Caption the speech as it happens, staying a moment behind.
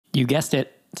You guessed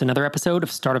it. It's another episode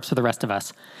of Startups for the Rest of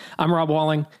Us. I'm Rob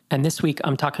Walling, and this week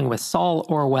I'm talking with Saul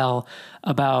Orwell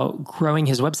about growing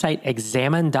his website,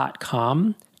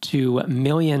 Examine.com, to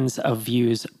millions of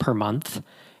views per month.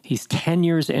 He's 10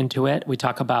 years into it. We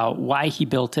talk about why he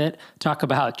built it, talk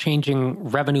about changing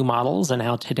revenue models and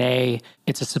how today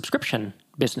it's a subscription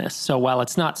business. So while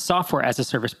it's not software as a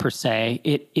service per se,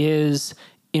 it is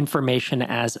information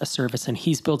as a service. And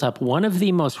he's built up one of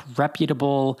the most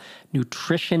reputable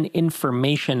nutrition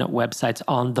information websites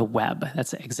on the web.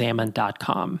 That's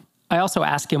Examine.com. I also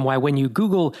ask him why when you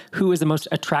Google who is the most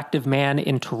attractive man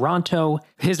in Toronto,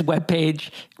 his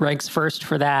webpage ranks first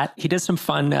for that. He does some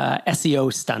fun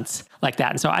SEO stunts like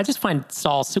that. And so I just find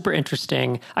Saul super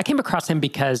interesting. I came across him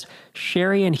because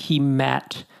Sherry and he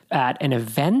met at an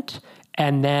event,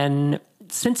 and then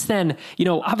since then,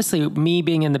 obviously me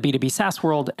being in the B2B SaaS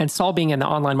world and Saul being in the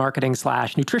online marketing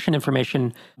 / nutrition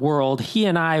information world, he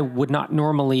and I would not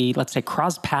normally, let's say,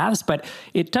 cross paths, but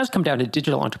it does come down to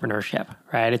digital entrepreneurship,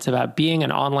 right? It's about being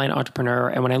an online entrepreneur.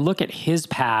 And when I look at his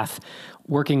path,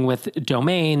 working with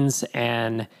domains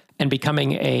and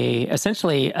becoming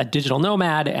essentially a digital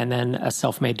nomad and then a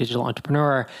self-made digital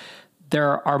entrepreneur,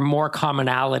 there are more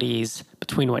commonalities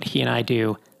between what he and I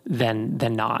do than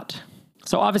not.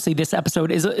 So obviously this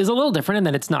episode is a little different in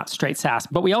that it's not straight SaaS,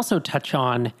 but we also touch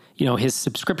on, his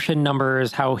subscription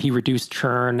numbers, how he reduced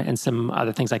churn, and some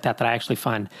other things like that I actually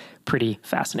find pretty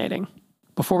fascinating.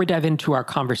 Before we dive into our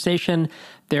conversation,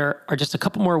 there are just a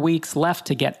couple more weeks left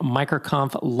to get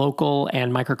MicroConf Local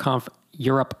and MicroConf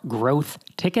Europe Growth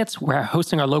tickets. We're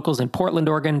hosting our locals in Portland,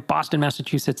 Oregon, Boston,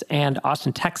 Massachusetts, and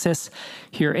Austin, Texas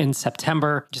here in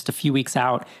September, just a few weeks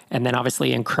out. And then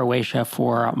obviously in Croatia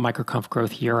for MicroConf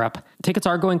Growth Europe. Tickets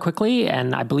are going quickly,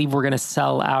 and I believe we're going to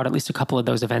sell out at least a couple of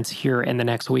those events here in the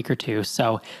next week or two.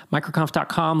 So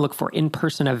microconf.com, look for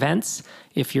in-person events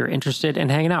if you're interested in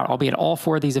hanging out. I'll be at all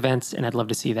 4 of these events, and I'd love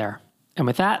to see you there. And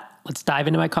with that, let's dive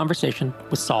into my conversation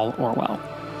with Saul Orwell.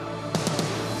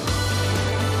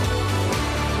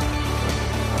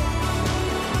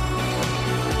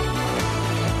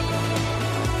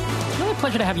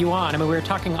 Pleasure to have you on. We were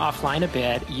talking offline a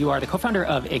bit. You are the co-founder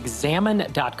of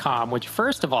Examine.com, which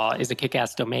first of all is a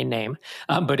kick-ass domain name.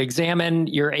 But Examine,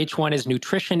 your H1 is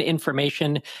nutrition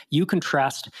information you can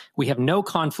trust. We have no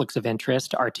conflicts of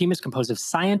interest. Our team is composed of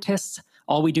scientists.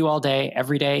 All we do all day,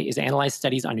 every day, is analyze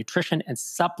studies on nutrition and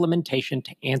supplementation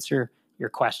to answer your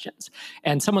questions.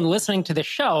 And someone listening to this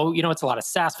show, it's a lot of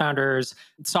SaaS founders,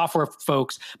 software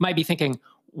folks might be thinking,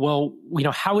 well,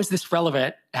 how is this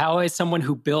relevant? How is someone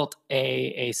who built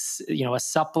a not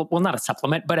a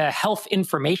supplement, but a health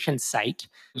information site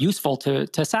useful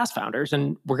to SaaS founders?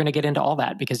 And we're going to get into all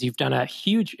that because you've done a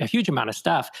huge amount of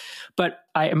stuff. But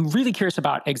I am really curious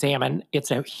about Examine.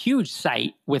 It's a huge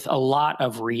site with a lot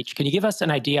of reach. Can you give us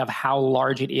an idea of how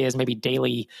large it is, maybe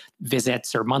daily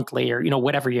visits or monthly or,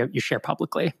 whatever you share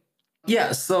publicly?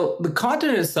 Yeah, so the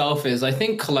content itself is, I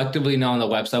think collectively now on the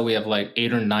website, we have like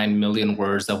 8 or 9 million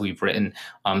words that we've written.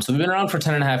 So we've been around for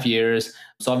 10 and a half years.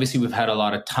 So obviously we've had a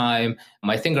lot of time.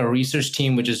 I think our research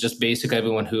team, which is just basically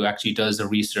everyone who actually does the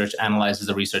research, analyzes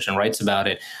the research and writes about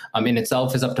it, in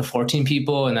itself is up to 14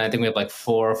 people. And I think we have like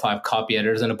 4 or 5 copy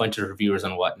editors and a bunch of reviewers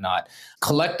and whatnot.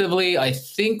 Collectively, I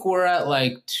think we're at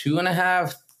like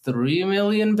 2.5, 3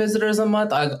 million visitors a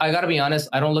month. I got to be honest,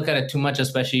 I don't look at it too much,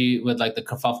 especially with like the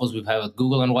kerfuffles we've had with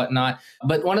Google and whatnot.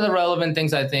 But one of the relevant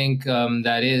things I think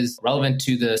that is relevant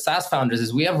to the SaaS founders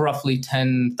is we have roughly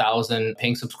 10,000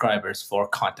 paying subscribers for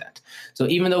content. So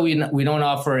even though we don't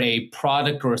offer a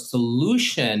product or a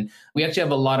solution, we actually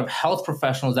have a lot of health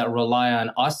professionals that rely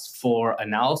on us for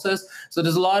analysis. So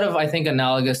there's a lot of, I think,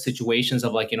 analogous situations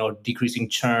of like, decreasing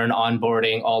churn,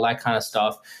 onboarding, all that kind of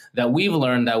stuff that we've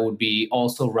learned that would be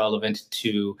also relevant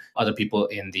to other people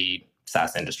in the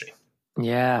SaaS industry.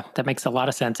 Yeah, that makes a lot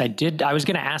of sense. I was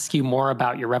going to ask you more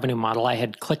about your revenue model. I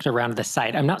had clicked around the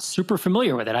site. I'm not super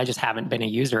familiar with it. I just haven't been a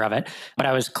user of it. But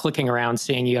I was clicking around,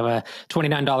 seeing you have a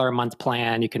 $29 a month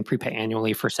plan. You can prepay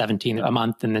annually for $17 a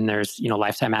month. And then there's,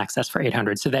 lifetime access for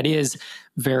 $800. So that is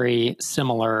very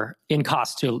similar in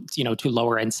cost to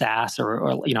lower end SaaS or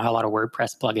how a lot of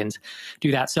WordPress plugins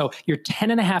do that. So you're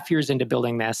 10 and a half years into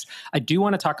building this. I do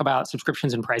want to talk about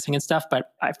subscriptions and pricing and stuff,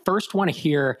 but I first want to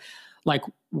hear,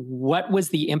 what was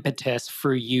the impetus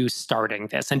for you starting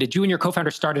this? And did you and your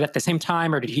co-founder start it at the same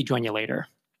time, or did he join you later?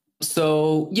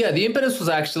 So yeah, the impetus was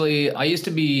actually, I used to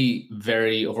be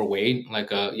very overweight, like,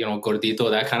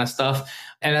 gordito, that kind of stuff.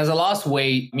 And as I lost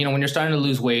weight, when you're starting to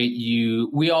lose weight,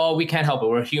 we can't help it.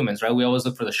 We're humans, right? We always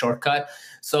look for the shortcut.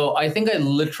 So I think I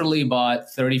literally bought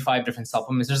 35 different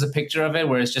supplements. There's a picture of it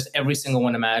where it's just every single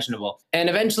one imaginable.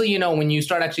 And eventually, when you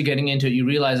start actually getting into it, you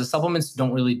realize the supplements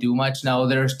don't really do much. Now,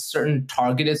 there are certain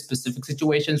targeted specific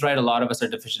situations, right? A lot of us are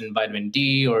deficient in vitamin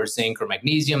D or zinc or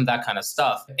magnesium, that kind of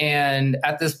stuff. And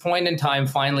at this point in time,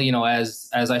 finally, as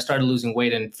I started losing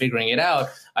weight and figuring it out,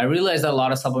 I realized that a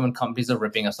lot of supplement companies are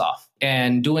ripping us off.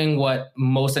 And doing what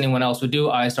most anyone else would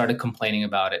do, I started complaining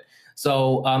about it.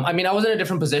 So, I was in a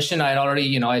different position. I had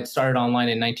already, I'd started online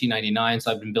in 1999.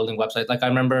 So I've been building websites. Like I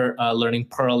remember learning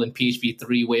Perl and PHP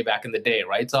 3 way back in the day,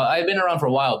 right? So I've been around for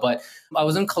a while, but I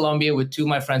was in Colombia with two of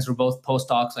my friends who were both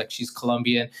postdocs, like she's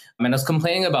Colombian. And I was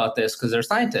complaining about this because they're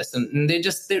scientists and they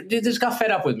just got fed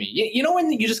up with me.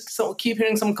 When you just keep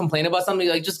hearing someone complain about something,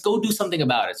 like just go do something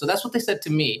about it. So that's what they said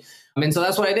to me. So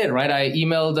that's what I did, right? I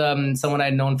emailed someone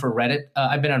I'd known for Reddit.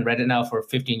 I've been on Reddit now for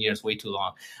 15 years, way too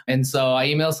long. And so I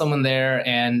emailed someone there,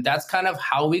 and that's kind of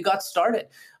how we got started.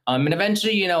 And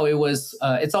eventually,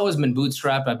 it's always been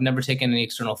bootstrapped. I've never taken any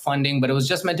external funding, but it was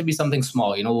just meant to be something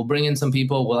small. We'll bring in some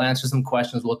people, we'll answer some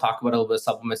questions, we'll talk about a little bit of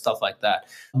supplement stuff like that.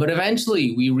 But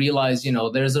eventually we realized,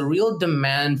 there's a real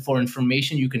demand for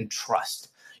information you can trust.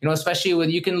 Especially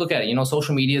you can look at it,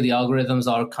 social media, the algorithms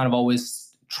are kind of always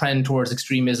trend towards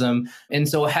extremism. And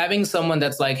so having someone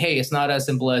that's like, hey, it's not as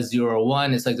simple as 0 or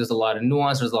 1. It's like there's a lot of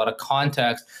nuance, there's a lot of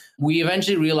context. We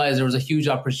eventually realized there was a huge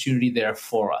opportunity there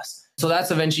for us. So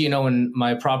that's eventually, when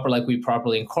we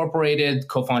properly incorporated,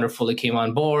 co-founder fully came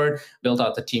on board, built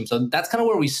out the team. So that's kind of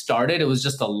where we started. It was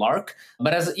just a lark.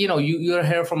 But as you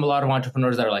hear from a lot of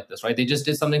entrepreneurs that are like this, right? They just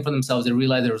did something for themselves. They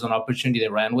realized there was an opportunity. They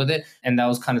ran with it. And that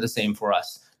was kind of the same for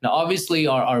us. Now, obviously,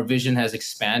 our vision has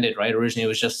expanded, right? Originally, it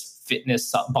was just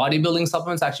fitness, bodybuilding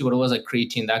supplements, actually what it was, like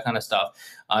creatine, that kind of stuff.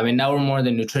 And now we're more in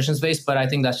the nutrition space, but I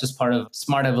think that's just part of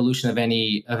smart evolution of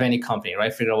any company,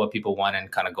 right? Figure out what people want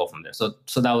and kind of go from there. So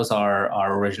that was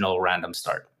our original random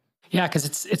start. Yeah, because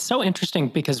it's so interesting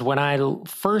because when I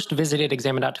first visited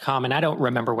Examine.com, and I don't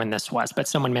remember when this was, but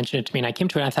someone mentioned it to me and I came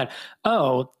to it and I thought,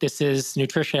 oh, this is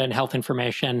nutrition, health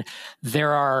information.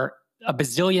 There are a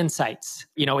bazillion sites,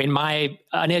 in my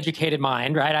uneducated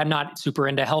mind, right? I'm not super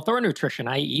into health or nutrition.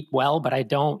 I eat well, but I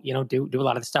don't, do a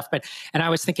lot of the stuff. And I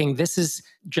was thinking, this is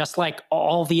just like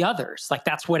all the others. Like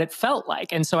that's what it felt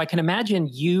like. And so I can imagine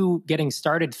you getting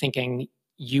started thinking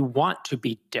you want to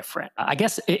be different. I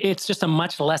guess it's just a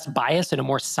much less biased and a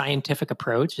more scientific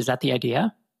approach. Is that the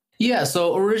idea? Yeah.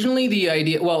 So originally the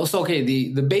idea, the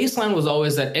baseline was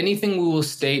always that anything we will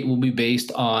state will be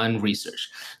based on research.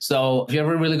 So if you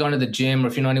ever really gone to the gym or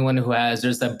if you know anyone who has,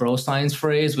 there's that bro science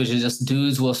phrase, which is just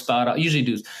dudes will spout out, usually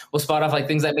dudes will spout off like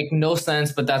things that make no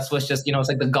sense, but that's what's just, it's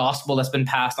like the gospel that's been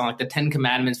passed on, like the 10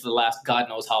 commandments for the last God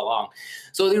knows how long.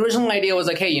 So the original idea was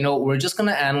like, hey, we're just going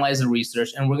to analyze the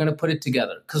research and we're going to put it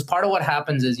together. Because part of what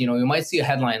happens is, you might see a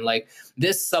headline like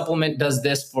this supplement does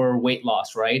this for weight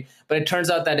loss, right? But it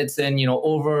turns out that it's in,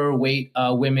 overweight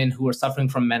women who are suffering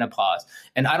from menopause.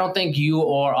 And I don't think you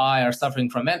or I are suffering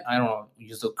from I don't know,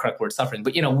 use the correct word, suffering,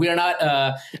 but we're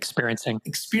not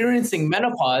experiencing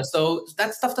menopause. So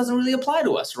that stuff doesn't really apply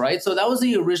to us, right? So that was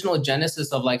the original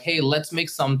genesis of like, hey, let's make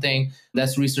something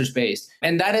that's research-based.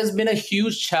 And that has been a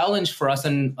huge challenge for us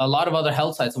and a lot of other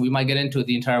health sites. And we might get into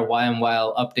the entire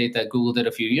YMYL update that Google did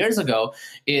a few years ago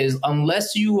is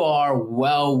unless you are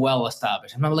well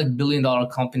established. Remember like billion-dollar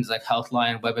companies like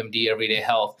Healthline, WebMD, Everyday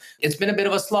Health. It's been a bit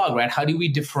of a slog, right? How do we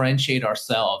differentiate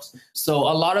ourselves? So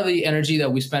a lot of the energy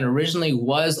that we spent originally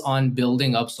was on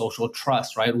building up social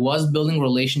trust, right? Was building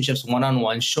relationships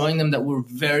one-on-one, showing them that we're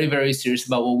very, very serious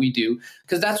about what we do.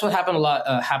 Because that's what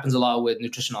happens a lot with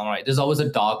nutrition online, right? There's always a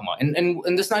dogma. And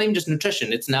it's not even just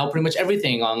nutrition. It's now pretty much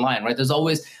everything online, right? There's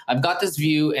always, I've got this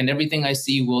view and everything I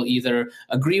see will either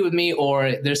agree with me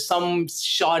or there's some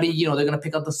shoddy, they're going to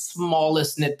pick out the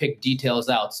smallest nitpick details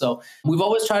out. So we've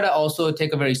always tried to also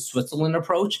take a very Switzerland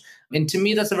approach. And to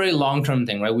me, that's a very long-term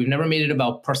thing, right? We've never made it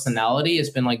about personality. It's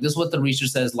been like, this is what the research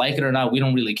says, like it or not, we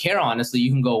don't really care, honestly.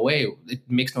 You can go away. It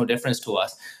makes no difference to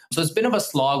us. So it's been of a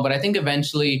slog, but I think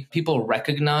eventually people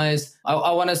recognize,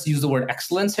 I want to use the word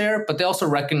excellence here, but they also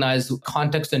recognize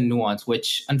context and nuance,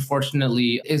 which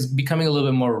unfortunately is becoming a little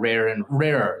bit more rare and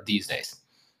rarer these days.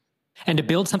 And to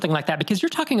build something like that, because you're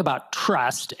talking about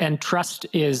trust, and trust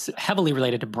is heavily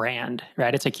related to brand,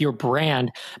 right? It's like your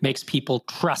brand makes people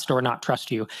trust or not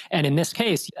trust you. And in this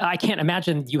case, I can't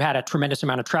imagine you had a tremendous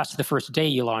amount of trust the first day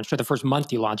you launched or the first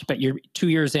month you launched, but you're 2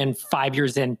 years in, 5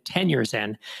 years in, 10 years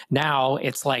in. Now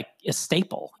it's like a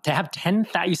staple. To have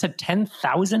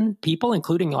 10,000 people,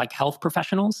 including like health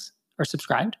professionals, are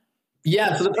subscribed?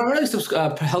 Yeah, so the primarily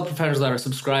health professionals that are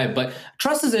subscribed, but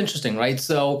trust is interesting, right?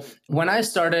 So when we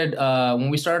started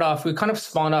off, we kind of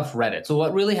spawned off Reddit. So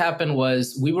what really happened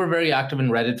was we were very active in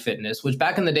Reddit Fitness, which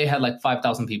back in the day had like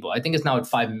 5,000 people. I think it's now at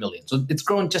 5 million. So it's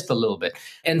grown just a little bit.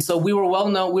 And so we were well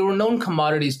known, we were known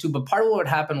commodities too, but part of what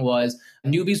happened was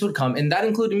newbies would come, and that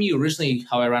included me originally,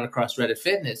 how I ran across Reddit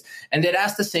Fitness. And they'd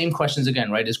ask the same questions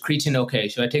again, right? Is creatine okay?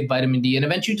 Should I take vitamin D? And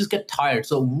eventually you just get tired.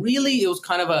 So really it was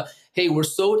kind of a, hey,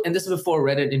 and this is before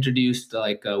Reddit introduced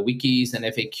like wikis and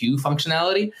FAQ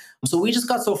functionality. So we just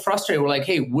got so frustrated. We're like,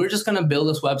 hey, we're just going to build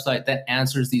this website that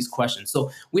answers these questions.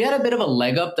 So we had a bit of a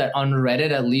leg up that on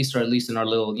Reddit, at least in our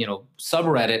little,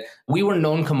 subreddit, we were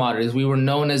known commodities. We were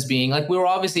known as being like, we were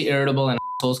obviously irritable and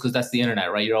assholes because that's the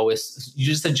internet, right? You're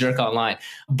just a jerk online.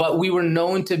 But we were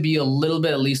known to be a little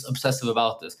bit at least obsessive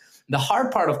about this. The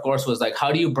hard part, of course, was like,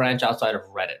 how do you branch outside of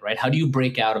Reddit, right? How do you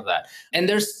break out of that? And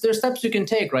there's steps you can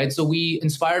take, right? So we,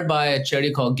 inspired by a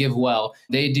charity called GiveWell,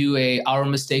 they do Our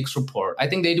Mistakes report. I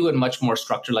think they do it much more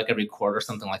structured, like every quarter or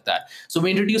something like that. So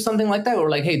we introduced something like that. We're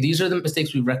like, hey, these are the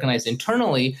mistakes we've recognized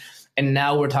internally. And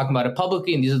now we're talking about it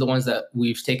publicly. And these are the ones that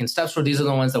we've taken steps for. These are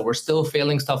the ones that we're still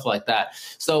failing, stuff like that.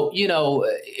 So,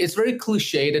 it's very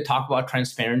cliche to talk about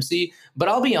transparency, but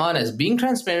I'll be honest, being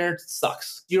transparent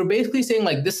sucks. You're basically saying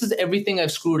like, this is everything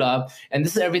I've screwed up and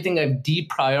this is everything I've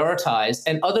deprioritized,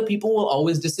 and other people will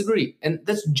always disagree. And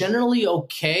that's generally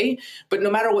okay. But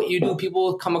no matter what you do, people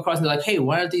will come across and be like, hey,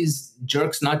 why aren't these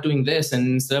jerks not doing this? And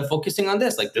instead of focusing on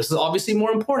this, like, this is obviously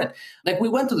more important. Like, we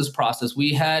went through this process.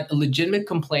 We had legitimate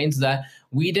complaints that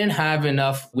we didn't have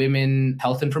enough women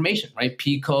health information, right?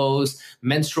 PCOS,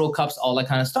 menstrual cups, all that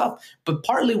kind of stuff. But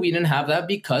partly we didn't have that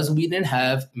because we didn't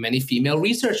have many female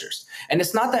researchers. And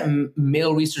it's not that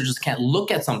male researchers can't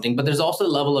look at something, but there's also a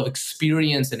level of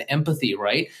experience and empathy,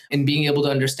 right? And being able to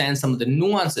understand some of the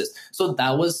nuances. So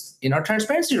that was in our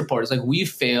transparency report. It's like, we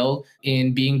failed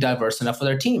in being diverse enough with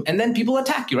our team. And then people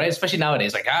attack you, right? Especially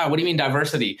nowadays, like, what do you mean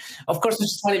diversity? Of course,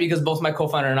 it's just funny because both my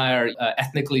co-founder and I are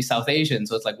ethnically South Asian.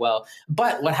 So it's like, well,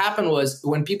 but what happened was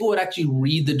when people would actually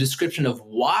read the description of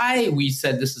why we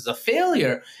said this is a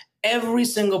failure, every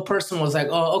single person was like,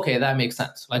 oh, okay, that makes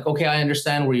sense. Like, okay, I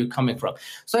understand where you're coming from.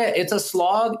 So yeah, it's a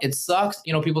slog. It sucks.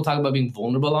 People talk about being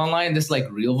vulnerable online. This is like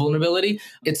real vulnerability.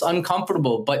 It's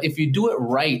uncomfortable. But if you do it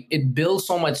right, it builds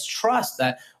so much trust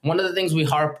that one of the things we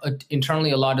harp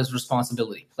internally a lot is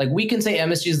responsibility. Like, we can say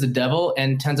MSG is the devil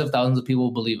and tens of thousands of people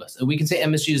will believe us. And we can say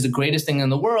MSG is the greatest thing in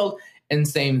the world, and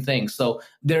same thing. So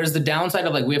there's the downside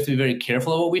of like, we have to be very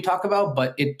careful of what we talk about,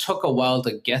 but it took a while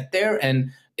to get there.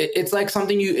 And it's like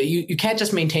something you can't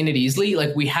just maintain it easily.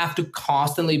 Like, we have to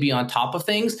constantly be on top of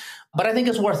things. But I think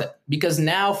it's worth it because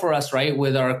now for us, right,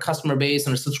 with our customer base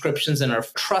and our subscriptions and our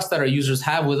trust that our users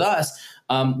have with us,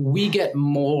 we get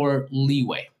more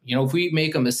leeway. If we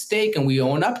make a mistake and we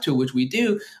own up to, which we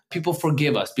do, people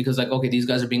forgive us because like, okay, these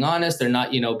guys are being honest. They're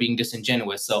not, being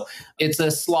disingenuous. So it's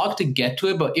a slog to get to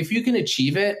it. But if you can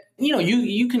achieve it,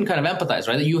 you can kind of empathize,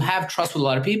 right? You have trust with a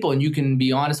lot of people and you can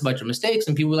be honest about your mistakes,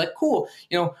 and people are like, cool,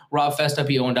 Rob fessed up,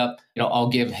 he owned up, I'll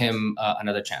give him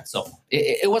another chance. So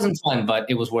it wasn't fun, but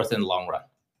it was worth it in the long run.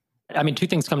 I mean, two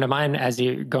things come to mind as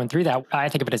you're going through that. I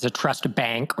think of it as a trust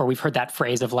bank, or we've heard that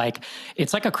phrase of like,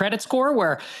 it's like a credit score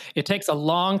where it takes a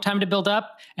long time to build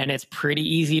up and it's pretty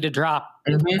easy to drop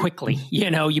quickly.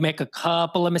 You make a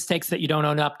couple of mistakes that you don't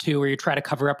own up to, or you try to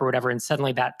cover up or whatever, and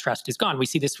suddenly that trust is gone. We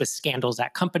see this with scandals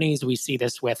at companies. We see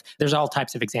this there's all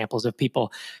types of examples of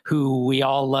people who we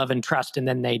all love and trust, and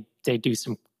then they do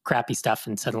some crappy stuff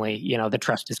and suddenly, the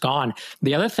trust is gone.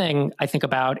 The other thing I think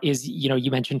about is,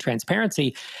 you mentioned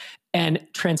transparency. And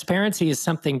transparency is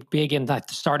something big in the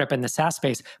startup and the SaaS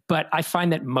space, but I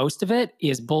find that most of it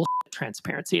is bullshit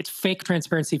transparency. It's fake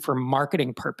transparency for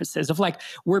marketing purposes of like,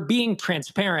 we're being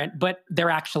transparent, but they're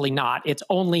actually not. They're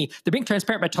being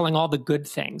transparent by telling all the good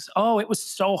things. Oh, it was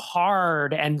so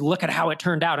hard and look at how it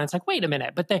turned out. And it's like, wait a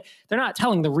minute, but they're not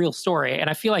telling the real story. And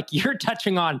I feel like you're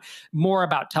touching on more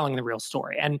about telling the real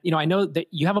story. And, I know that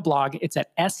you have a blog. It's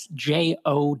at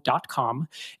sjo.com,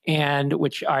 and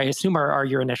which I assume are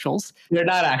your initials. They're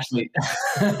not actually.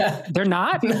 They're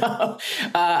not? No.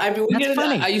 That's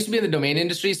funny. I used to be in the domain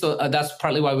industry, so that's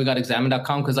partly why we got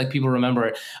examine.com, because like people remember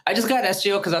it. I just got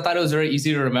SJO because I thought it was very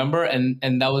easy to remember, and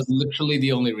that was literally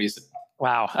the only reason.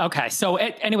 Wow. Okay. So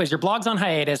anyways, your blog's on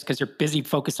hiatus because you're busy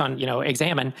focused on,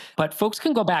 Examine, but folks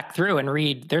can go back through and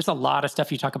read. There's a lot of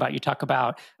stuff you talk about. You talk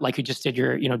about, like you just did,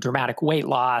 your, dramatic weight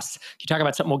loss. You talk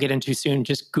about something we'll get into soon,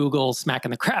 just Google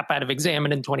smacking the crap out of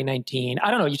Examine in 2019.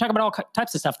 I don't know. You talk about all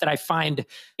types of stuff that I find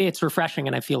it's refreshing,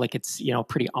 and I feel like it's,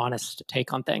 pretty honest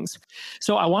take on things.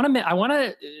 So I want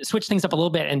to switch things up a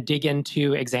little bit and dig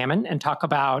into Examine and talk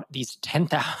about these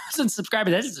 10,000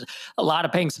 subscribers. This is a lot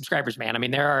of paying subscribers, man. I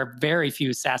mean, there are very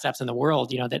few SaaS apps in the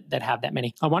world, that have that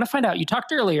many. I want to find out, you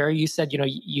talked earlier, you said,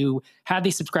 you had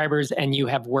these subscribers and you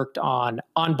have worked on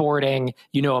onboarding,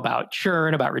 about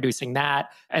churn, about reducing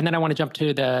that. And then I want to jump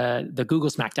to the Google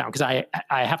Smackdown, because I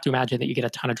have to imagine that you get a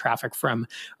ton of traffic from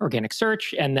organic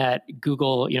search, and that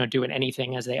Google, doing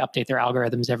anything as they update their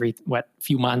algorithms every,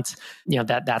 few months,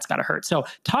 that's got to hurt. So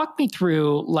talk me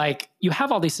through, you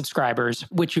have all these subscribers,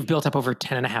 which you've built up over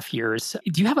 10 and a half years.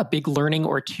 Do you have a big learning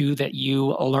or two that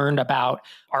you learned about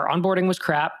our onboarding was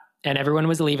crap and everyone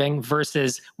was leaving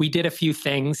versus we did a few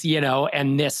things,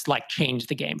 and this changed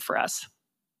the game for us?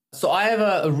 So I have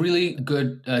a really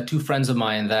good two friends of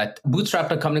mine that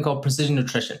bootstrapped a company called Precision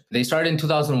Nutrition. They started in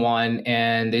 2001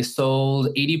 and they sold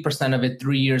 80% of it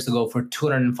 3 years ago for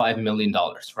 $205 million,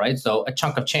 right? So a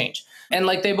chunk of change. And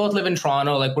they both live in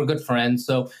Toronto, we're good friends.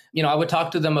 So, I would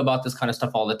talk to them about this kind of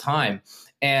stuff all the time.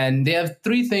 And they have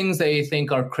three things they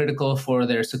think are critical for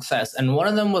their success. And one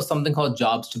of them was something called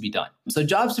jobs to be done. So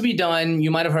jobs to be done, you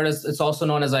might have heard it's also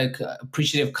known as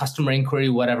appreciative customer inquiry,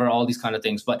 whatever, all these kind of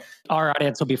things. But our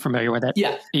audience will be familiar with it.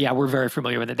 Yeah. Yeah, we're very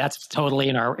familiar with it. That's totally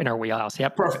in our wheelhouse.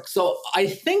 Yep. Perfect. So I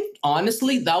think,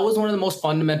 honestly, that was one of the most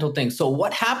fundamental things. So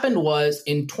what happened was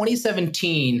in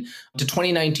 2017 to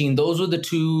 2019, those were the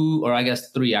two, or I guess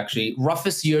three actually,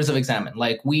 roughest years of Examine.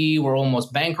 We were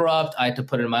almost bankrupt. I had to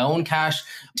put in my own cash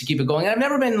to keep it going. And I've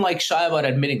never been shy about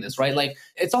admitting this, right?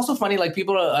 It's also funny,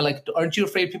 people are aren't you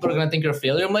afraid people are going to think you're a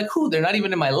failure? I'm who? They're not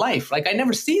even in my life. I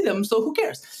never see them. So who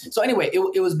cares? So anyway,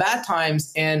 it was bad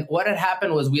times. And what had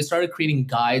happened was we started creating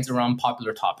guides around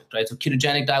popular topics, right? So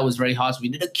ketogenic diet was very hot. So we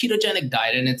did a ketogenic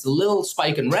diet, and it's a little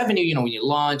spike in revenue, when you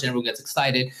launch and everyone gets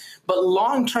excited. But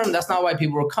long term, that's not why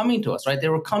people were coming to us, right? They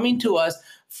were coming to us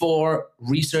for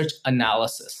research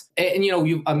analysis. And,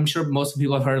 I'm sure most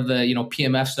people have heard of the,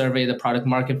 PMF survey, the product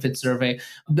market fit survey.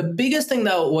 The biggest thing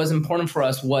that was important for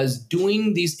us was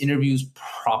doing these interviews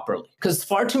properly. Because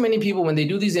far too many people, when they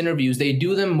do these interviews, they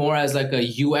do them more as a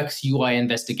UX UI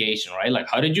investigation, right?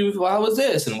 How was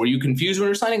this? And were you confused when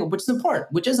you're signing up? Which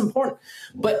is important.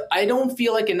 But I don't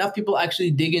feel like enough people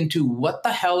actually dig into what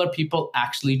the hell are people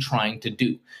actually trying to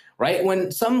do. Right?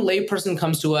 When some layperson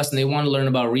comes to us and they want to learn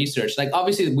about research,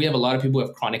 obviously we have a lot of people who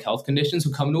have chronic health conditions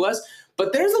who come to us,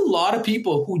 but there's a lot of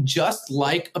people who just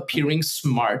like appearing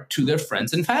smart to their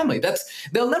friends and family.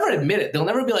 They'll never admit it. They'll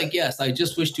never be yes, I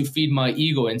just wish to feed my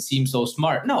ego and seem so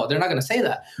smart. No, they're not going to say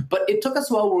that. But it took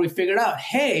us a while where we figured out,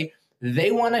 hey,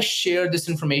 they want to share this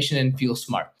information and feel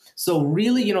smart. So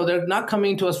really, they're not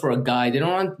coming to us for a guide. They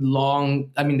don't want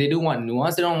long, they do want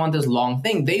nuance. They don't want this long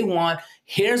thing. They want,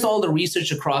 here's all the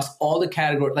research across all the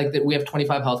categories. We have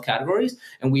 25 health categories,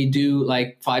 and we do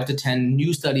 5 to 10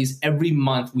 new studies every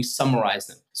month. We summarize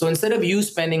them. So instead of you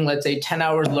spending, let's say, 10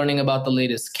 hours learning about the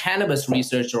latest cannabis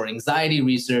research or anxiety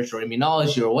research or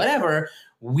immunology or whatever,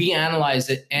 we analyze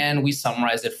it and we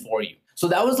summarize it for you. So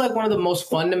that was one of the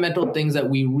most fundamental things that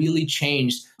we really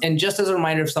changed. And just as a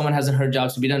reminder, if someone hasn't heard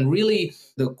jobs to be done, really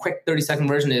the quick 30-second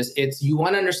version is you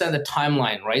want to understand the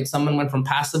timeline, right? Someone went from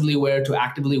passively aware to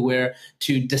actively aware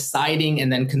to deciding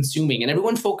and then consuming. And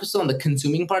everyone focuses on the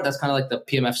consuming part. That's kind of the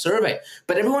PMF survey.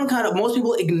 But most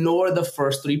people ignore the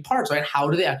first three parts, right? How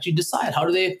do they actually decide? How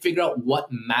do they figure out what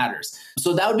matters?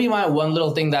 So that would be my one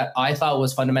little thing that I thought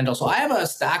was fundamental. So I have a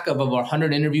stack of over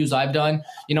 100 interviews I've done.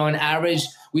 On average,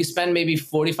 we spend maybe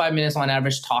 45 minutes on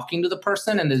average talking to the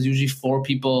person, and there's usually 4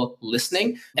 people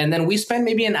listening. And then we spend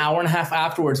maybe an hour and a half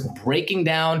afterwards breaking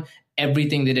down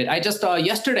everything they did. I just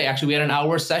yesterday, actually, we had an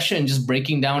hour session just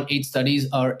breaking down 8 studies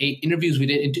or 8 interviews we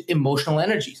did into emotional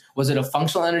energies. Was it a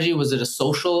functional energy? Was it a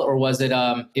social? Or was it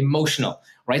emotional?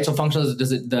 Right? So functional is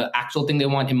the actual thing they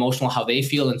want, emotional, how they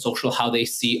feel, and social, how they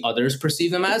see others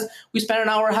perceive them as. We spent an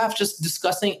hour and a half just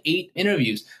discussing 8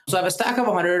 interviews. So I have a stack of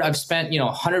 100. I've spent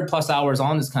 100 plus hours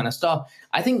on this kind of stuff.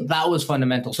 I think that was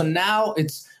fundamental. So now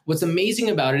it's what's amazing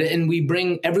about it, and we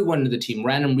bring everyone to the team.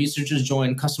 Random researchers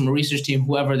join, customer research team,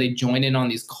 whoever, they join in on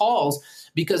these calls.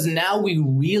 because now we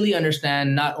really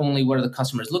understand not only what are the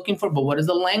customers looking for, but what is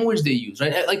the language they use,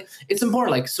 right? Like it's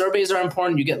important, like surveys are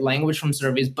important. You get language from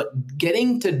surveys, but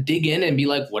getting to dig in and be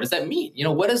like, what does that mean?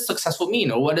 What does successful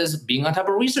mean? Or what does being on top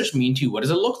of research mean to you? What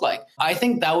does it look like? I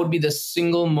think that would be the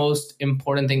single most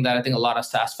important thing that I think a lot of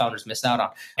SaaS founders miss out on.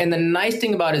 And the nice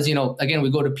thing about it is, again, we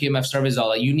go to PMF surveys, all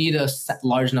that. You need a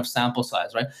large enough sample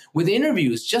size, right? With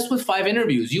interviews, just with 5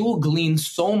 interviews, you will glean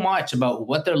so much about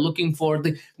what they're looking for.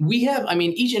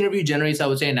 Each interview generates, I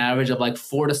would say, an average of like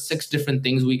 4 to 6 different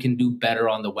things we can do better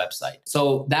on the website.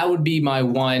 So that would be my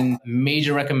one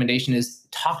major recommendation is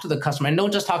talk to the customer, and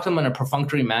don't just talk to them in a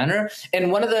perfunctory manner.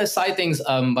 And one of the side things,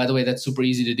 by the way, that's super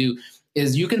easy to do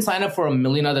is you can sign up for a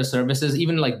million other services,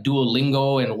 even like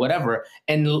Duolingo and whatever.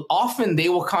 And often they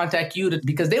will contact you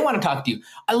because they want to talk to you.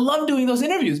 I love doing those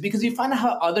interviews because you find out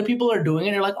how other people are doing it.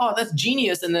 And you're like, oh, that's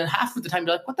genius. And then half of the time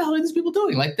you're like, what the hell are these people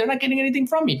doing? Like, they're not getting anything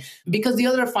from me. Because the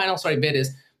other final bit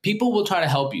is people will try to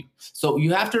help you. So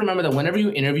you have to remember that whenever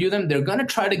you interview them, they're going to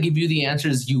try to give you the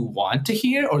answers you want to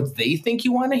hear or they think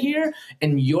you want to hear.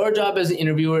 And your job as an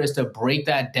interviewer is to break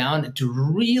that down to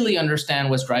really understand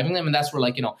what's driving them. And that's where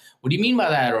what do you mean by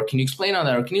that? Or can you explain on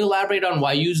that? Or can you elaborate on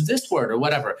why you use this word or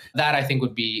whatever? That I think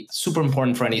would be super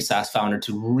important for any SaaS founder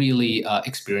to really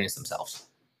experience themselves.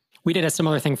 We did a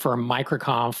similar thing for a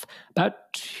MicroConf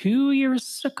about 2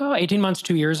 years ago, 18 months,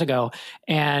 2 years ago.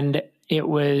 And it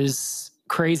was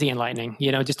crazy enlightening,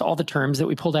 just all the terms that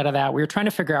we pulled out of that. We were trying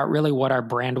to figure out really what our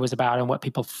brand was about and what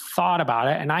people thought about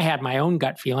it. And I had my own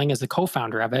gut feeling as the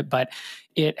co-founder of it, but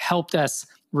it helped us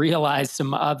realize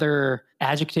some other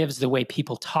adjectives, the way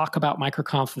people talk about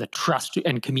MicroConf, the trust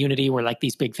and community were like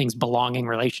these big things, belonging,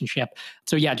 relationship.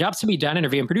 So yeah, jobs to be done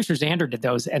interview, and Producer Xander did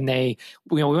those. And we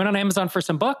went on Amazon for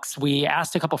some books. We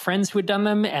asked a couple friends who had done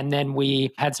them. And then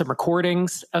we had some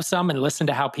recordings of some and listened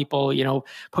to how people,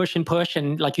 push and push.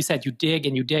 And like you said, you dig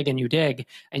and you dig and you dig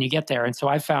and you get there. And so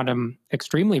I found them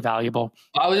extremely valuable.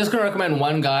 I was just going to recommend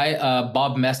one guy,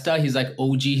 Bob Mesta. He's like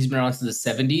OG. He's been around since the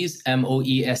 70s,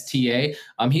 Moesta.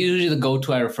 He's usually the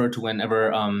go-to I refer to whenever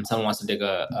someone wants to dig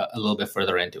a little bit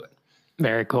further into it.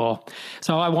 Very cool.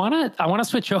 So I want to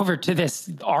switch over to this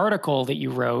article that you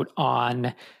wrote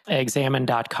on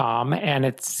Examine.com, and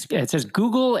it says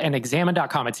Google and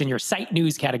Examine.com. It's in your site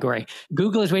news category.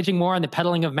 Google is waging war on the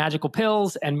peddling of magical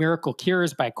pills and miracle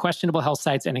cures by questionable health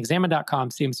sites, and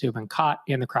Examine.com seems to have been caught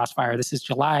in the crossfire. This is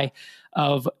July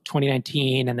of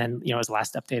 2019, and then it was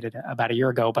last updated about a year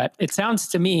ago. But it sounds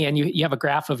to me, and you have a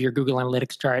graph of your Google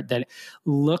Analytics chart that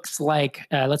looks like,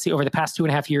 let's see, over the past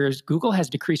 2.5 years, Google has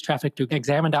decreased traffic to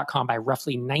Examine.com by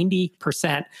roughly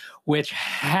 90%, which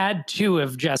had to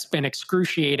have just been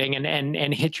excruciating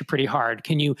and hit you pretty hard.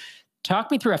 Can you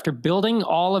talk me through, after building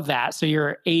all of that, so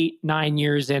you're 8-9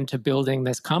 years into building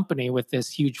this company with this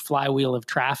huge flywheel of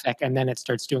traffic, and then it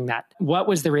starts doing that. What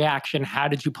was the reaction? How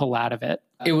did you pull out of it?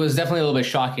 It was definitely a little bit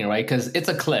shocking, right? Because it's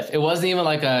a cliff. It wasn't even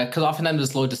like because oftentimes the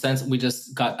slow descents, we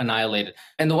just got annihilated.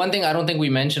 And the one thing I don't think we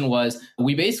mentioned was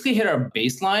we basically hit our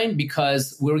baseline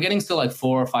because we were getting still like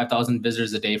 4,000 or 5,000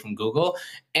 visitors a day from Google.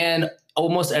 And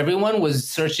almost everyone was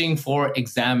searching for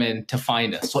Examine to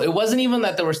find us. So it wasn't even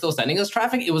that they were still sending us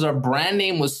traffic. It was our brand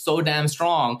name was so damn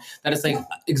strong that it's like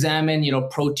Examine,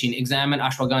 protein, Examine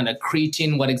ashwagandha,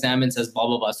 creatine, what Examine says, blah,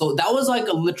 blah, blah. So that was like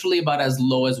literally about as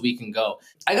low as we can go.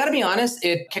 I got to be honest,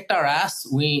 it kicked our ass.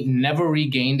 We never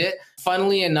regained it.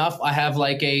 Funnily enough, I have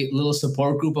like a little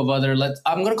support group of other,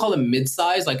 I'm going to call them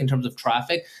mid-size, like in terms of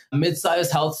traffic,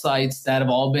 mid-size health sites that have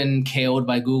all been KO'd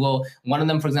by Google. One of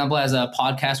them, for example, has a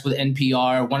podcast with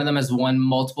NPR. One of them has won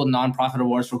multiple nonprofit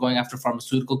awards for going after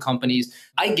pharmaceutical companies.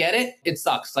 I get it. It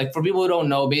sucks. Like for people who don't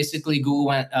know, basically Google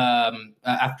went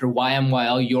after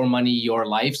YMYL, Your Money, Your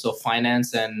Life, so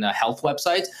finance and health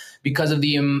websites, because of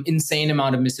the insane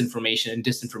amount of misinformation and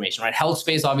disinformation, right? Health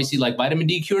space, obviously, like vitamin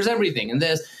D cures everything and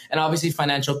this, and obviously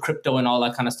financial crypto and all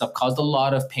that kind of stuff caused a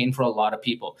lot of pain for a lot of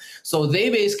people. So they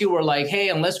basically were like, hey,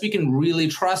 unless we can really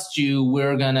trust you,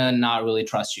 we're gonna not really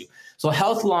trust you. So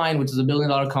Healthline, which is a $1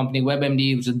 billion company,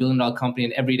 WebMD, which is a $1 billion company,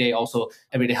 and Everyday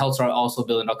Health are also a $1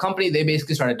 billion company, they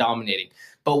basically started dominating.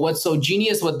 But what's so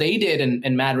genius, what they did,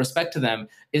 and mad respect to them,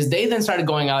 is they then started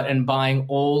going out and buying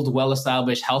old,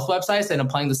 well-established health websites and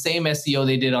applying the same SEO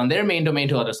they did on their main domain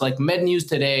to others, like Med News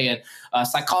Today and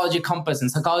Psychology Compass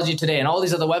and Psychology Today, and all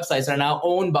these other websites are now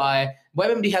owned by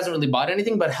WebMD. Hasn't really bought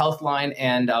anything, but Healthline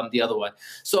and the other one.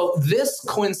 So this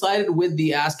coincided with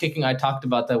the ass kicking I talked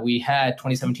about that we had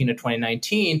 2017 to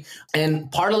 2019.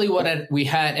 And partly what we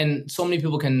had, and so many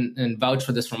people can vouch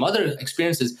for this from other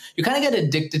experiences, you kind of get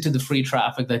addicted to the free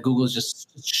traffic that Google's just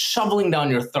shoveling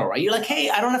down your throat, right? You're like, hey,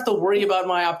 I don't have to worry about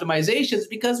my optimizations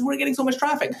because we're getting so much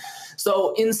traffic.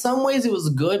 So in some ways it was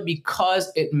good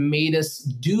because it made us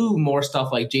do more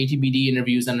stuff like JTBD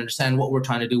interviews and understand what we're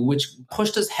trying to do, which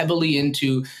pushed us heavily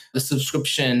into the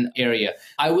subscription area.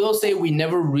 I will say we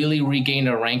never really regained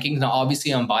our rankings. Now,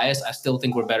 obviously I'm biased. I still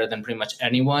think we're better than pretty much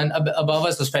anyone above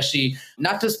us, especially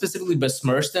not to specifically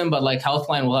besmirch them, but like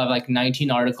Healthline will have like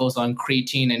 19 articles on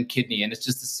creatine and kidney, and it's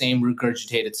just the same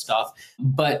regurgitated stuff.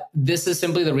 But this is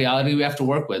simply the reality we have to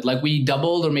work with. Like we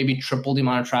doubled or maybe tripled the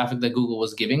amount of traffic that Google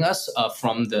was giving us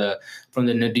from the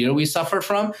nadir we suffered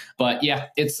from. But yeah,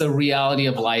 it's the reality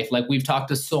of life. Like we've talked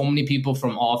to so many people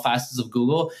from all facets of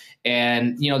Google,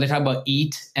 and they talk about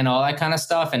EAT and all that kind of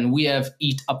stuff, and we have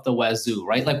EAT up the wazoo,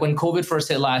 right? Like when COVID first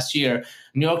hit last year,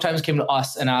 New York Times came to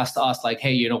us and asked us like,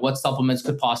 hey, what supplements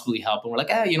could possibly help? And we're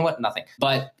like, you know what? Nothing.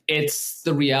 But it's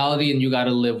the reality and you got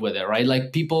to live with it, right?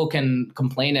 Like people can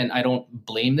complain and I don't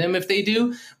blame them if they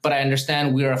do, but I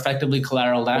understand we are effectively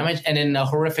collateral damage. And in a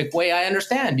horrific way, I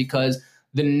understand because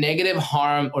the negative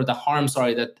harm or the harm,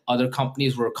 that other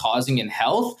companies were causing in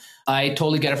health, I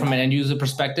totally get it from an end user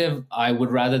perspective. I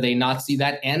would rather they not see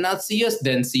that and not see us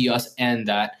than see us and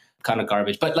that kind of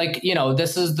garbage. But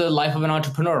this is the life of an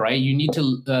entrepreneur, right? You need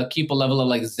to keep a level of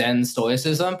like Zen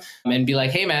stoicism and be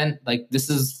like, hey man, like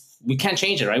we can't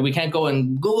change it, right? We can't go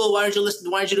and Google, why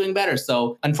aren't you doing better?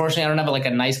 So unfortunately, I don't have a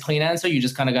nice clean answer. You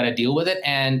just kind of got to deal with it.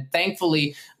 And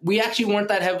thankfully, we actually weren't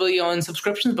that heavily on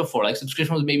subscriptions before. Like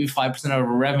subscription was maybe 5% of our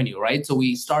revenue, right? So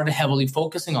we started heavily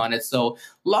focusing on it. So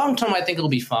long term, I think it'll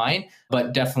be fine,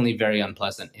 but definitely very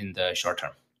unpleasant in the short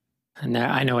term. And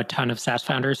I know a ton of SaaS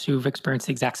founders who've experienced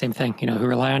the exact same thing, who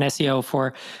rely on SEO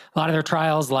for a lot of their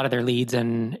trials, a lot of their leads.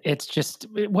 And it's just,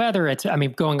 whether it's,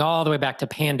 going all the way back to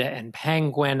Panda and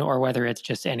Penguin, or whether it's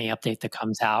just any update that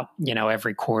comes out,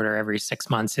 every quarter, every 6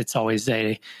 months, it's always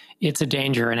it's a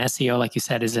danger. And SEO, like you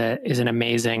said, is an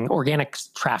amazing, organic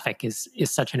traffic is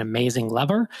such an amazing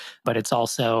lever, but it's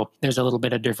also, there's a little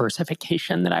bit of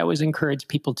diversification that I always encourage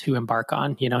people to embark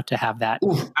on, to have that.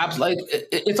 Ooh, absolutely.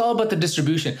 It's all about the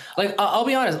distribution. Like, I'll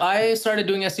be honest, I started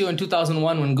doing SEO in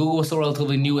 2001 when Google was so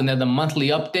relatively new, and then the monthly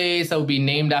updates that would be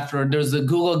named after, there's a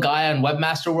Google guy on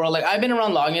Webmaster World. Like, I've been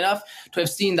around long enough to have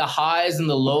seen the highs and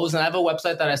the lows. And I have a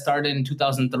website that I started in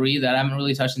 2003 that I haven't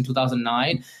really touched in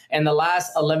 2009. And the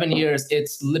last 11 years,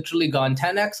 it's literally gone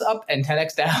 10x up and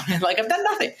 10x down. And I've done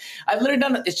nothing. I've literally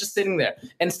done it. It's just sitting there.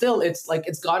 And still, it's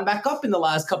gone back up in the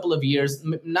last couple of years,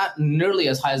 not nearly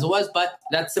as high as it was, but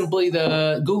that's simply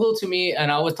the Google to me.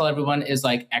 And I always tell everyone is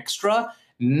extra.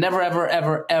 Never, ever,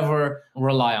 ever, ever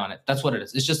rely on it. That's what it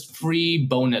is. It's just free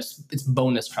bonus. It's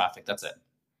bonus traffic. That's it.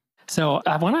 So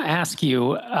I want to ask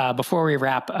you before we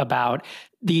wrap about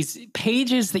these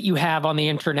pages that you have on the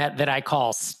internet that I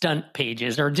call stunt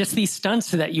pages, or just these stunts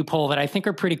that you pull that I think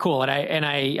are pretty cool. And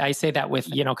I say that with,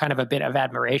 kind of a bit of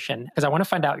admiration because I want to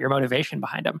find out your motivation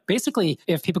behind them. Basically,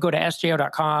 if people go to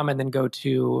SJO.com and then go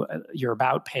to your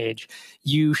About page,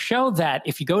 you show that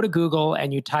if you go to Google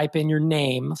and you type in your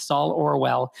name, Saul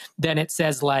Orwell, then it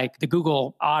says the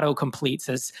Google autocomplete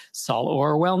says Saul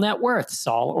Orwell net worth,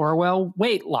 Saul Orwell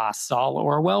weight loss, Saul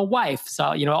Orwell wife,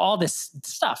 Saul, all this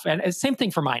stuff. And same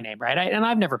thing for my name, right? And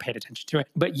I've never paid attention to it.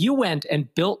 But you went and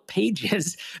built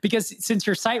pages because since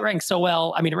your site ranks so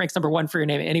well, it ranks number one for your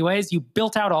name anyways, you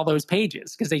built out all those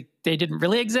pages because they didn't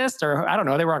really exist, or I don't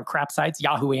know, they were on crap sites,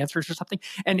 Yahoo Answers or something.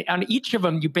 And on each of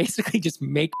them, you basically just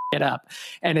make it up.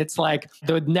 And it's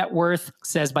the net worth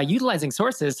says, by utilizing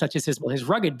sources such as his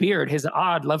rugged beard, his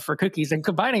odd love for cookies, and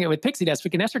combining it with Pixie Dust,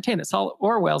 we can ascertain that Saul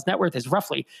Orwell's net worth is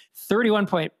roughly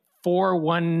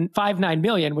 31.4159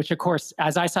 million, which of course,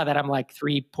 as I saw that, I'm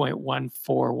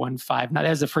 3.1415. Now, that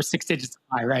was the first 6 digits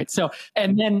high, right? So,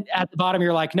 and then at the bottom,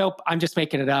 you're nope, I'm just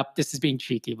making it up. This is being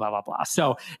cheeky, blah, blah, blah.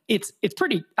 So it's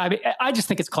pretty, I just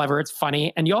think it's clever. It's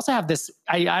funny. And you also have this,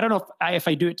 I don't know if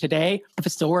I do it today, if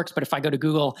it still works, but if I go to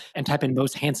Google and type in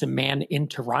most handsome man in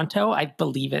Toronto, I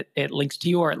believe it links to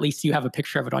you, or at least you have a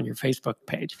picture of it on your Facebook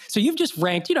page. So you've just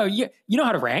ranked, you know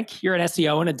how to rank. You're an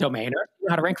SEO and a domainer. You know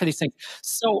how to rank for these things.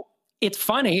 So it's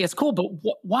funny, it's cool, but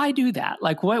why do that?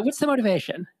 What's the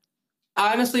motivation?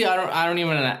 Honestly, I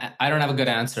don't have a good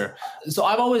answer. So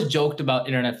I've always joked about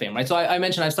internet fame, right? So I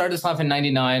mentioned I started this off in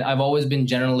 99. I've always been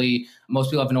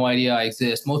most people have no idea I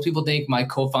exist. Most people think my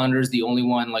co-founder is the only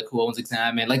one who owns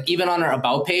Examine. Even on our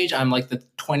About page, I'm the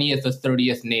 20th or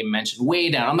 30th name mentioned, way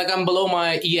down. I'm below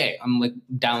my EA. I'm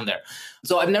down there.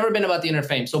 So I've never been about the internet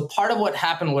fame. So part of what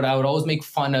happened, I would always make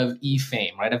fun of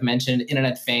e-fame, right? I've mentioned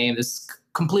internet fame, this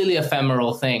completely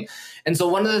ephemeral thing. And so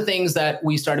one of the things that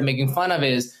we started making fun of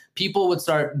is people would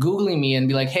start Googling me and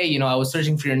be like, hey, I was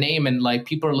searching for your name and like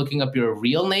people are looking up your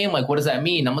real name. Like, what does that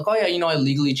mean? I'm like, oh yeah, I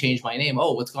legally changed my name.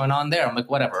 Oh, what's going on there? I'm like,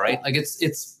 whatever, right? Like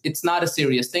it's not a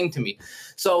serious thing to me.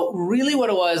 So really what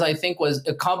it was, I think, was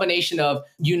a combination of,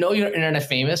 you're internet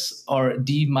famous or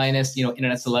D-,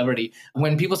 internet celebrity.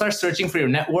 When people start searching for your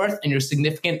net worth and your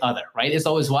significant other, right? It's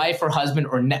always wife or husband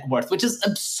or net worth, which is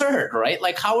absurd, right?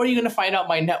 Like, how are you going to find out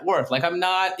my net worth? Like, I'm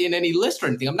not in any list or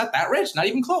anything. I'm not that rich, not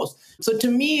even close. So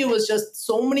to me, it was just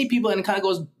so many people, and it kind of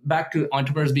goes back to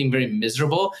entrepreneurs being very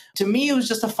miserable. To me, it was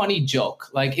just a funny joke.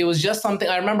 Like, it was just something.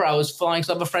 I remember I was flying,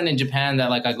 so I have a friend in Japan that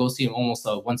like I go see him almost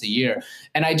once a year.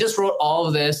 And I just wrote all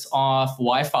of this off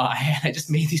Wi-Fi. And I just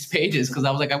made these pages because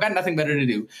I was like, I've got nothing better to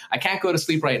do. I can't go to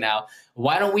sleep right now.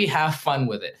 Why don't we have fun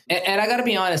with it? And I got to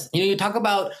be honest, you talk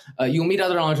about, you'll meet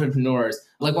other entrepreneurs.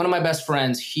 Like one of my best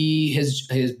friends, his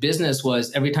business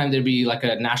was every time there'd be like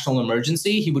a national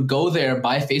emergency, he would go there,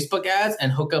 buy Facebook ads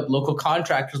and hook up local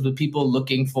contractors with people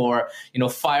looking for,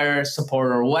 fire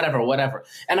support or whatever.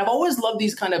 And I've always loved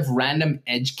these kind of random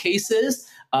edge cases,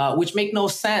 which make no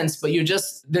sense, but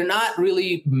they're not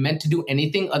really meant to do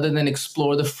anything other than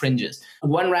explore the fringes.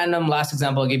 One random last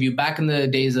example I'll give you, back in the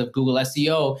days of Google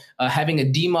SEO, having a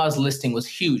DMOZ listing was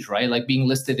huge, right? Like being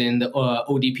listed in the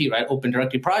ODP, right? Open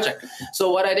Directory Project.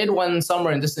 So what I did one summer,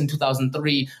 and this in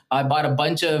 2003, I bought a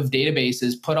bunch of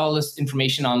databases, put all this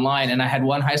information online, and I had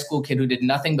one high school kid who did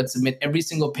nothing but submit every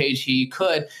single page he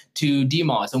could to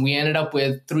DMOZ. And we ended up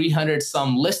with 300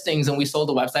 some listings, and we sold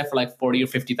the website for like $40,000 or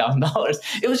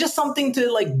 $50,000. It was just something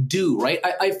to like do, right?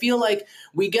 I feel like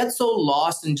we get so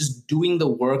lost in just doing the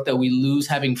work that we lose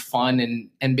having fun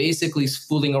and basically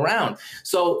fooling around.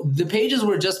 So the pages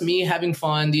were just me having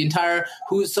fun.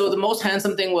 So the most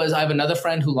handsome thing was, I have another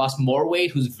friend who lost more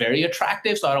weight, who's very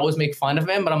attractive. So I'd always make fun of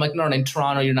him, but I'm like, no, in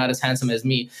Toronto, you're not as handsome as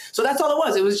me. So that's all it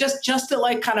was. It was just to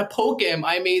like kind of poke him.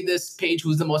 I made this page,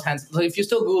 who's the most handsome. So if you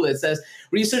still Google it, it says,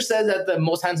 research says that the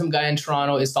most handsome guy in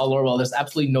Toronto is Saul Orwell. There's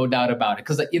absolutely no doubt about it.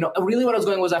 Because, really what I was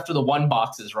going was after the one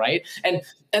boxes, right? And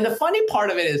the funny part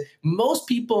of it is most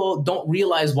people don't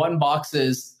realize one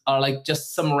boxes are like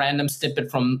just some random snippet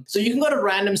from, so you can go to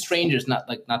random strangers, not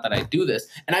that I do this.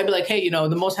 And I'd be like, hey,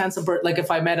 the most handsome person, like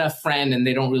if I met a friend and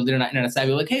they're not internet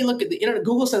savvy, like, hey, look at the internet,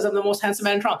 Google says I'm the most handsome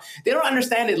man in Toronto. They don't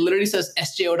understand it. Literally says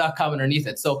SJO.com underneath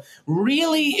it. So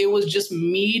really it was just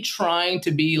me trying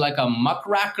to be like a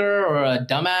muckracker or a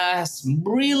dumbass.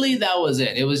 Really, that was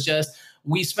it. It was just,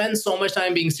 we spend so much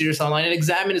time being serious online, and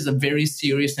Examine is a very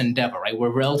serious endeavor, right? We're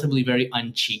relatively very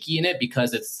uncheeky in it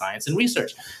because it's science and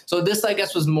research. So this, I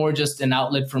guess, was more just an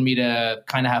outlet for me to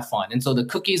kind of have fun. And so the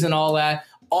cookies and all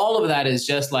of that is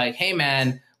just like, hey,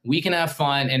 man, we can have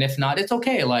fun. And if not, it's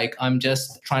okay. Like, I'm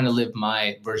just trying to live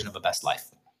my version of a best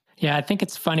life. Yeah, I think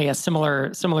it's funny. A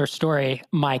similar story.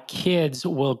 My kids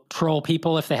will troll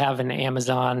people if they have an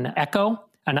Amazon Echo.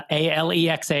 An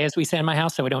Alexa, as we say in my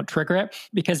house, so we don't trigger it.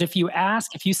 Because if you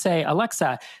say,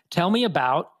 Alexa, tell me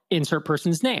about insert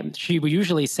person's name, she will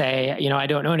usually say, I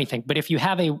don't know anything. But if you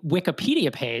have a Wikipedia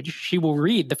page, she will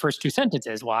read the first two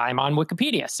sentences. Well, I'm on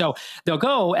Wikipedia. So they'll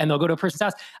go to a person's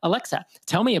house. Alexa,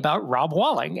 tell me about Rob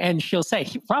Walling. And she'll say,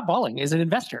 Rob Walling is an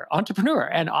investor, entrepreneur,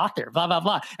 and author, blah, blah,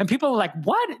 blah. And people are like,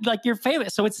 what? Like, you're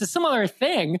famous. So it's a similar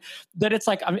thing that it's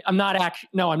like, I'm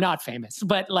not famous.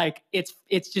 But like, it's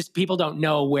just people don't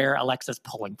know where Alexa's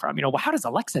pulling from. Well, how does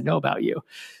Alexa know about you?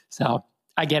 So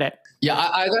I get it. Yeah,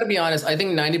 I got to be honest. I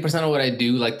think 90% of what I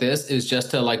do like this is just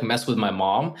to like mess with my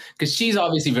mom, because she's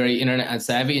obviously very internet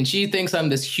savvy and she thinks I'm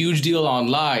this huge deal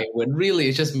online when really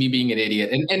it's just me being an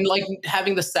idiot and like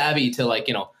having the savvy to like,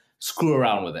 screw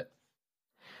around with it.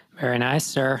 Very nice,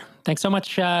 sir. Thanks so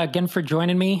much again for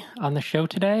joining me on the show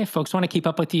today. Folks want to keep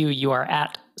up with you. You are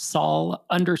at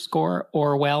Saul_Orwell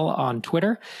on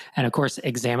Twitter. And of course,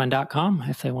 Examine.com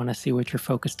if they want to see what you're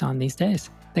focused on these days.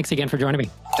 Thanks again for joining me.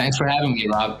 Thanks for having me,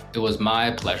 Rob. It was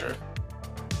my pleasure.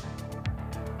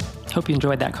 Hope you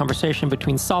enjoyed that conversation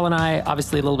between Saul and I.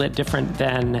 Obviously a little bit different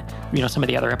than, some of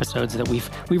the other episodes that we've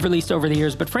released over the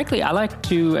years. But frankly, I like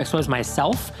to expose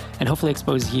myself and hopefully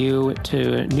expose you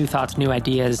to new thoughts, new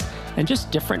ideas, and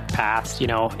just different paths.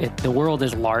 The world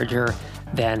is larger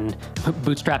than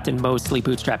bootstrapped and mostly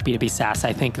bootstrapped B2B SaaS.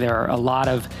 I think there are a lot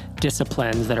of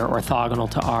disciplines that are orthogonal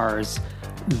to ours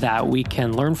that we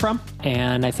can learn from.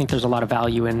 And I think there's a lot of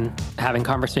value in having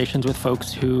conversations with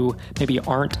folks who maybe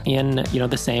aren't in,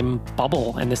 the same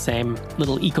bubble and the same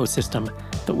little ecosystem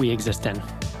that we exist in.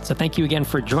 So thank you again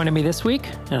for joining me this week,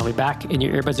 and I'll be back in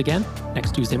your earbuds again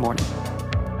next Tuesday morning.